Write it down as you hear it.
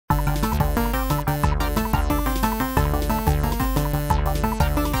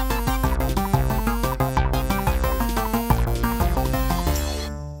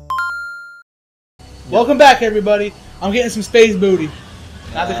Welcome back, everybody. I'm getting some space booty.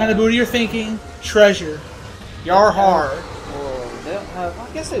 Not the kind of booty you're thinking. Treasure. Yar har. Well, they don't have. I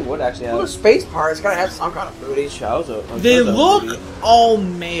guess they would actually have. Well, space pirates gotta have some kind of booty. They look all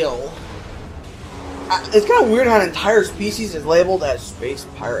male. It's kind of weird how an entire species is labeled as space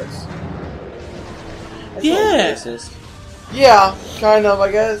pirates. That's Yeah. racist. Yeah, kind of,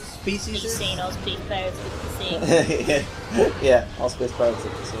 I guess. Species. Insane, all space pirates look the same. Yeah, all space pirates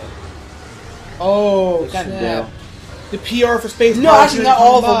look the same. Oh, They kind of snap. do. The PR for space No, pirates actually, really not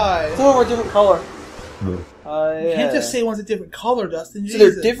all of come them. by. Some of them are a different color. You can't just say one's a different color, Dustin. So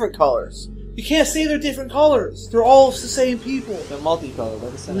Jesus. they're different colors. You can't say they're different colors. They're all the same people. They're multicolored.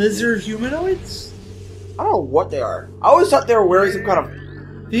 Like a centipede. Lizard humanoids? I don't know what they are. I always thought they were wearing some kind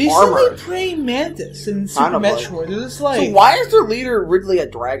of They armor. suddenly praying mantis in Super Kind of like. Metroid. They're just like... So why is their leader Ridley a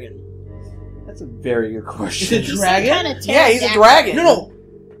dragon? That's a very good question. Is it a dragon? Kinda Yeah, he's a pterodactyl. dragon. No.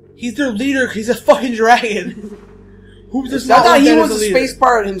 He's their leader. He's a fucking dragon. Who does I not thought want he that was as a leader? space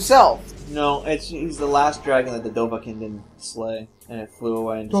pirate himself. No, he's the last dragon that the Dovahkiin didn't slay, and it flew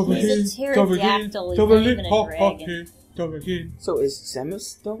away into space. He's a pterodactyl, he's not even a dragon. So is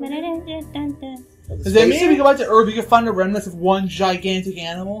Samus though? Does that mean we go back to Earth, we can find the remnants of one gigantic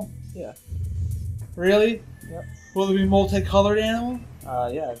animal? Yeah. Really? Yep. Will there be multicolored animal?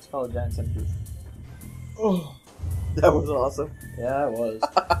 Yeah, it's called a giant centipede. Oh. That was awesome. Yeah, it was.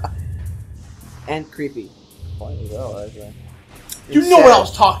 And creepy. Funny as hell, actually. You know what I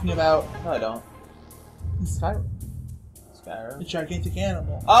was talking about. No, I don't. Skyrim. The Skyrim. gigantic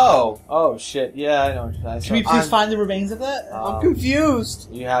animal. Oh shit. Yeah, I know what you're talking Can we please find the remains of that? I'm confused.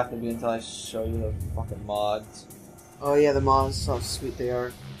 You have to be until I show you the fucking mods. Oh yeah, the mods, how sweet they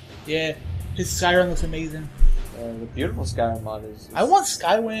are. Yeah. His Skyrim looks amazing. The beautiful Skyrim mod is. I want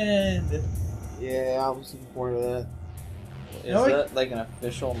Skywind. Yeah, I was looking forward to that. Is No, that like an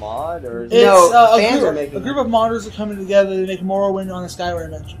official mod or? Is It's No, fans are a making group of modders are coming together to make Morrowind on a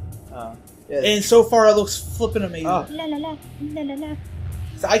Skyrim engine. Oh. Yeah. And so far it looks flippin' amazing. Oh. La la la, la la la.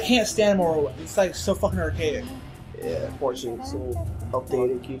 So I can't stand Morrowind. It's like so fucking archaic. Yeah, unfortunately, it's so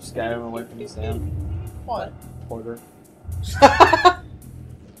updated. Keep Skyrim away from me, Sam. What? Porter.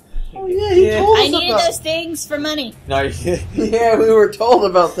 Oh yeah, he Yeah. told us I needed about those things for money. No, Yeah, we were told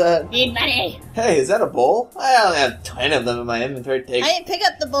about that. Need money. hey, is that a bowl? I only have 10 of them in my inventory. Take. I didn't pick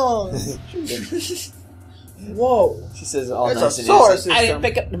up the bowls. Whoa. She says it all It's nice a and solar innocent. I system.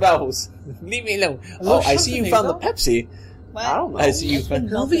 didn't pick up the bowls. Leave me alone. Hello, Oh, I see you found the Sharknado? Pepsi. What? I don't know. I see you It's been found.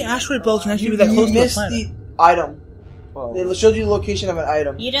 I don't think asteroid belts can actually You, be that you close to the missed planet. the item. Whoa. They showed you the location of an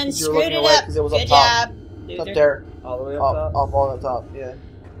item. You done You were screwed looking it away up. 'cause it was Good up top. job. It's up Loser. there. All the way up Up top. on the top, yeah.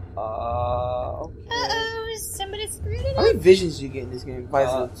 Okay. Uh-oh, somebody screwed it How up. many visions do you get in this game?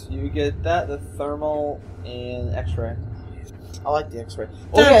 You get that, the thermal, and X-ray. I like the X-ray.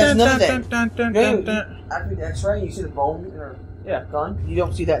 Oh yeah, there's another thing. You know, after the X-ray, you see the bone in her gun. You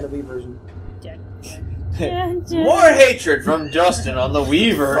don't see that in the Wii version. More hatred from Justin on the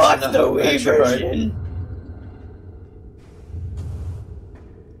Wii version. Fuck of the the Wii Metroid. version.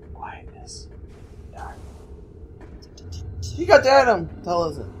 Quietness. You got the item. Tell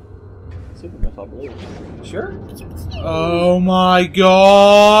us it. Super Metal Blue. Sure. Oh my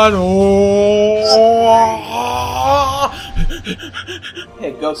god! Oh!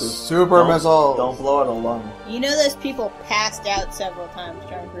 Hey, Goku. Super don't, missile. Don't blow out a lung. You know those people passed out several times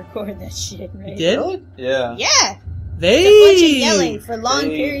trying to record that shit, right? Did? Really? Yeah. Yeah! They... It's a bunch of yelling for long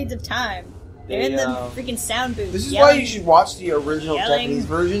They- periods of time. They're in the freaking sound booth. This is yelling. why you should watch the original Yelling. Japanese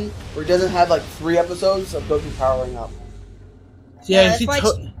version, where it doesn't have like 3 episodes of Goku powering up. Yeah, Let's see, watch,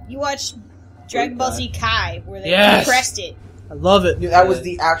 you watch Dragon Ball Z Kai, where they Yes. compressed it. I love it. Yeah, that was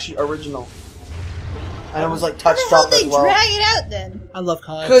the actual original, and it was like How the touched hell up did as they well. drag it out then? I love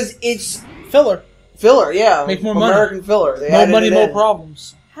Kai. Because it's Filler. filler, yeah. Make more money. American filler. They More added money, it more in.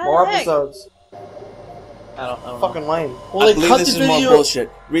 problems. How More the heck? episodes. I don't know. Fucking lame. Well, I they believe cut this the is more video. bullshit.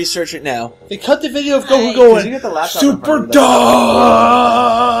 Research it now. They cut the video of Right. Goku 'Cause you going get the laptop in super front of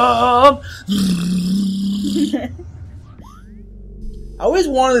you, dumb. I always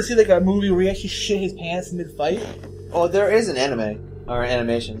wanted to see like a movie where he actually shit his pants mid-fight. Oh, there is an anime or an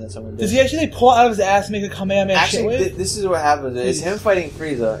animation that someone did. Does he actually pull out of his ass and make a Kamehameha Actually, shit this is what happens. It's him fighting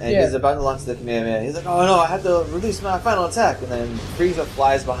Frieza, and Yeah. he's about to launch the Kamehameha. He's like, "Oh no, I have to release my final attack!" And then Frieza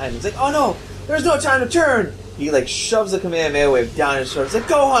flies behind him. He's like, "Oh no, there's no time to turn!" He like shoves the Kamehameha wave down his throat. He's like,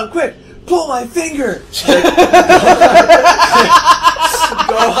 "Go on, quick, pull my finger!" Like,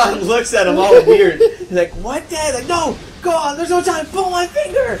 Gohan looks at him all weird. He's like, "What, Dad?" Like, "No, Gohan, there's no time. Pull my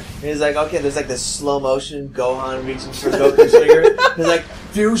finger!" And he's like, "Okay." There's like this slow motion Gohan reaching for Goku's finger. He's like,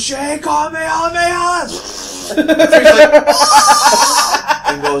 "Fushé Kamehameha!"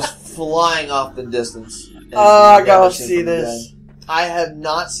 And goes flying off the distance. I gotta Never seen see from the this. dead. I have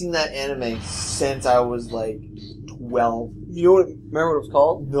not seen that anime since I was like 12. You remember what it was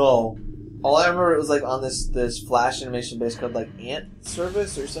called? No. All I remember, it was like on this Flash animation base called like Ant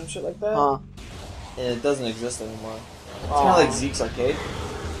Service or some shit like that. Huh. And it doesn't exist anymore. It's kind of like Zeke's Arcade.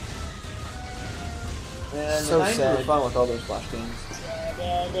 And So the 90s sad. were fun with all those Flash games.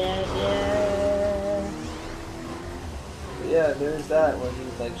 But yeah, there's that when he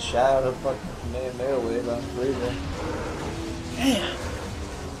like shot a fucking Kamehameha wave on Frieza. Man.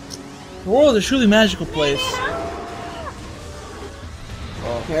 The world is a truly magical place.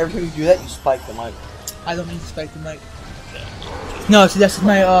 Okay, every time you do that, you spike the mic. I don't mean to spike the mic. No, see, that's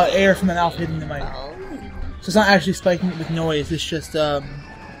my air from the mouth hitting the mic. So it's not actually spiking it with noise, it's just the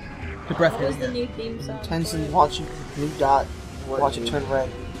breath What was hitting the it. new theme song? Tenzin watching blue dot, watch it turn red.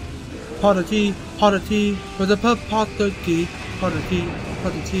 Pot of tea, with a pot of tea, pot of tea,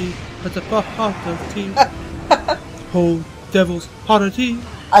 with a pot of tea. Whole devil's pot of tea,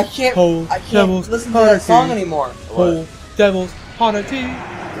 I can't devil's listen to pot that of song tea. anymore. Whole devil's pot of tea.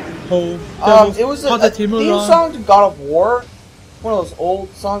 Whole It was a pot of tea, theme Mulan. song to God of War. One of those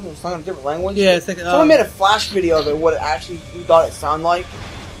old songs that was sung in a different language. Yeah, it's like Someone made a flash video of it, what it actually we thought it sounded like.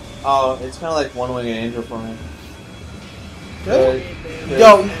 Oh, it's kind of like One Winged Angel for me. Really?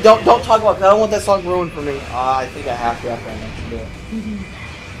 Yo, don't talk about that. I don't want that song ruined for me. I think I have to after I mentioned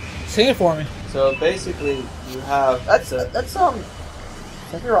it. Sing it for me. So basically, you have That's Sephiroth's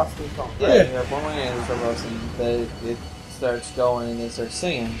theme song. yeah, Yeah. you have One Winged Angel Sephiroth, and it starts going and they start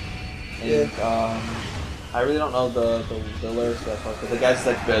singing. And I really don't know the lyrics to that part, but the guy's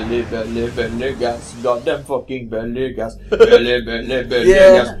like belly gas, goddamn fucking belly gas, belly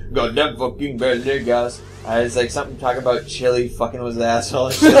gas, goddamn fucking belly gas. It's like something talking about Chili fucking with his asshole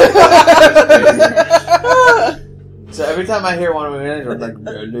and shit. So every time I hear One Winged Angel, I'm like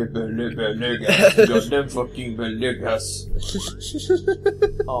belly gas, goddamn fucking belly gas.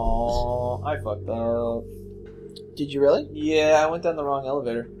 Oh, I fucked up. Did you really? Yeah, I went down the wrong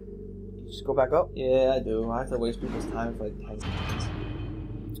elevator. Just go back up. Yeah, I do. I have to waste people's time for like 10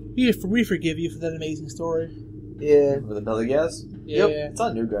 seconds. We forgive you for that amazing story. Yeah. For the belly gas? Yeah. It's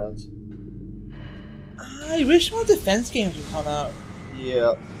on Newgrounds. I wish more defense games would come out.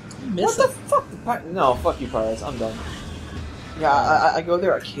 Yeah. I miss What it. the fuck? No, fuck you, Pirates. I'm done. Yeah, I go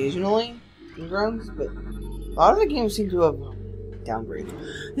there occasionally, in grounds, but a lot of the games seem to have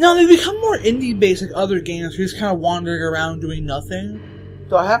downgraded. No, they become more indie-based like other games. You're just kind of wandering around doing nothing.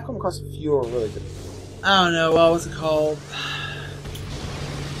 So I have come across a few who are really good. I don't know, what's it called?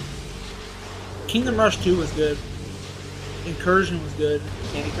 Kingdom Rush 2 was good. Incursion was good.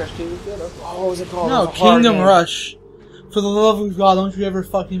 Candy Crush 2 was good? Okay. Oh, what was it called? No, It was a hard Kingdom game. Rush. For the love of God, don't you ever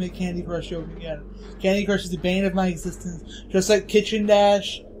fucking make Candy Crush joke again. Candy Crush is the bane of my existence. Just like Kitchen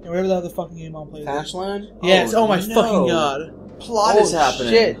Dash and whatever the other fucking game I'll play. Ashland? Yes, oh my no. fucking god. Plot is happening.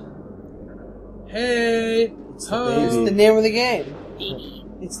 Shit. Hey! It's the ho. What's baby. the name of the game? Baby.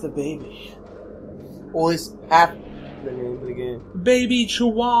 It's the baby. Well, at least half the name of the game. Baby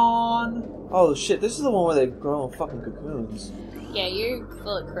Chuan! Oh shit, this is the one where they grow in fucking cocoons. Yeah, you're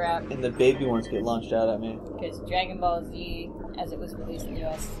full of crap. And the baby ones get launched out at me. Because Dragon Ball Z, as it was released in the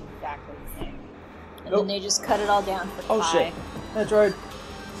US, is exactly the same. And Nope. then they just cut it all down for Oh Pi. shit. Metroid.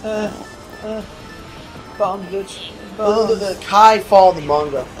 Bomb bitch. The Kai followed the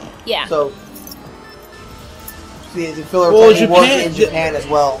manga. Yeah. So, the filler Well, technique worked Japan- in Japan as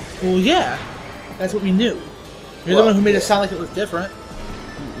well. Well, yeah. That's what we knew. You're the Well, one who made it yeah. sound like it was different.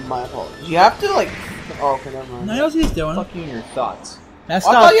 My apologies. You have to, like... Oh, okay, never mind. No, what he's doing. Fuck you and your thoughts. I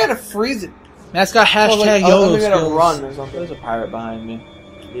Mascot, thought you had to freeze it. mascot I was hashtag like, YOLO maybe I gotta skills. run or something. There's a pirate behind me.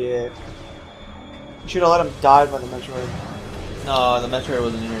 Yeah. You should have let him die by the Metroid. No, the Metroid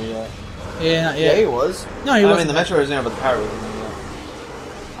wasn't here yet. Yeah, not Yeah, yet. he was. No, he I wasn't. mean, the Metroid was there, but the pirate wasn't here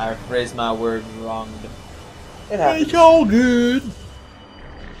yet. I phrased my word wrong. It happened. It's all good.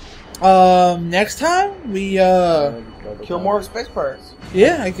 Next time we Kill more space pirates.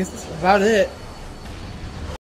 yeah, I guess that's about it.